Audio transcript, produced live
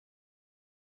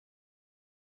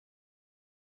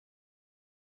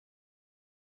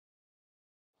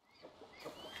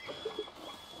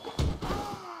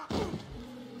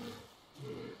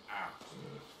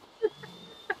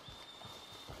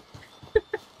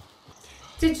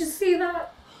Did you see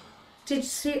that? Did you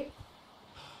see?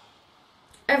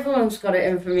 Everyone's got it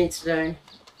in for me today.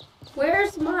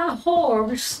 Where's my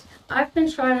horse? I've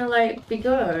been trying to like be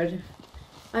good.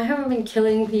 I haven't been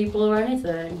killing people or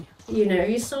anything. You know,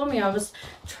 you saw me, I was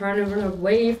trying to run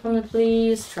away from the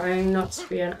police, trying not to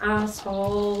be an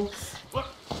asshole.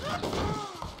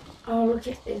 Oh, look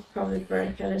at it, probably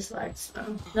broke at his legs now.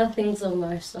 Nothing's on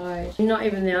my side. Not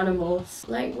even the animals.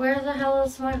 Like, where the hell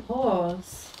is my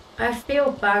horse? I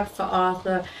feel bad for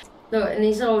Arthur. Look, and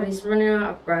he's old, he's running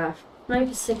out of breath. Smoke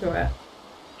a cigarette.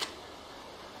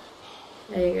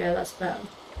 There you go, that's better.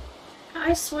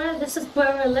 I swear this is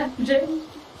where I left him.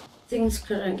 Things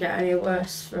couldn't get any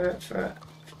worse for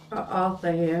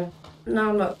Arthur here.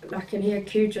 Now look, I can hear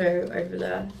Cujo over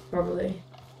there, probably.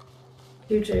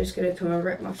 Cujo's gonna come and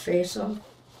rip my face off.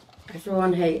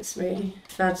 Everyone hates me.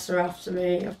 Feds are after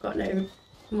me. I've got no...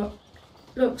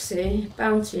 Look, see?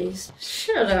 Bounties.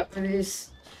 Shut up with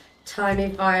these tiny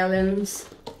violins.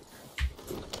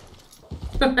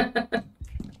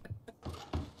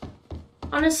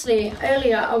 Honestly,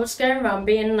 earlier I was going around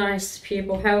being nice to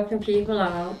people, helping people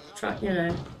out, you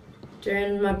know,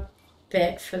 doing my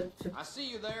bit for... I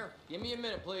see you there. Give me a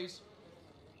minute, please.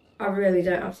 I really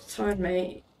don't have the time,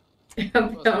 mate. I'll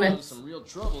be honest. Some real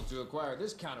trouble to acquire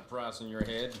this kind of price in your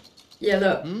head. Yeah,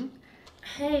 look.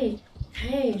 Hey.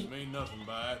 Doesn't mean nothing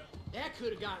by it. That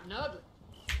could have gotten ugly.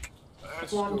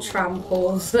 That's One cool.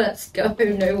 tramples. Let's go.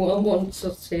 No one wants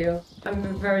us here. I'm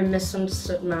a very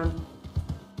misunderstood man.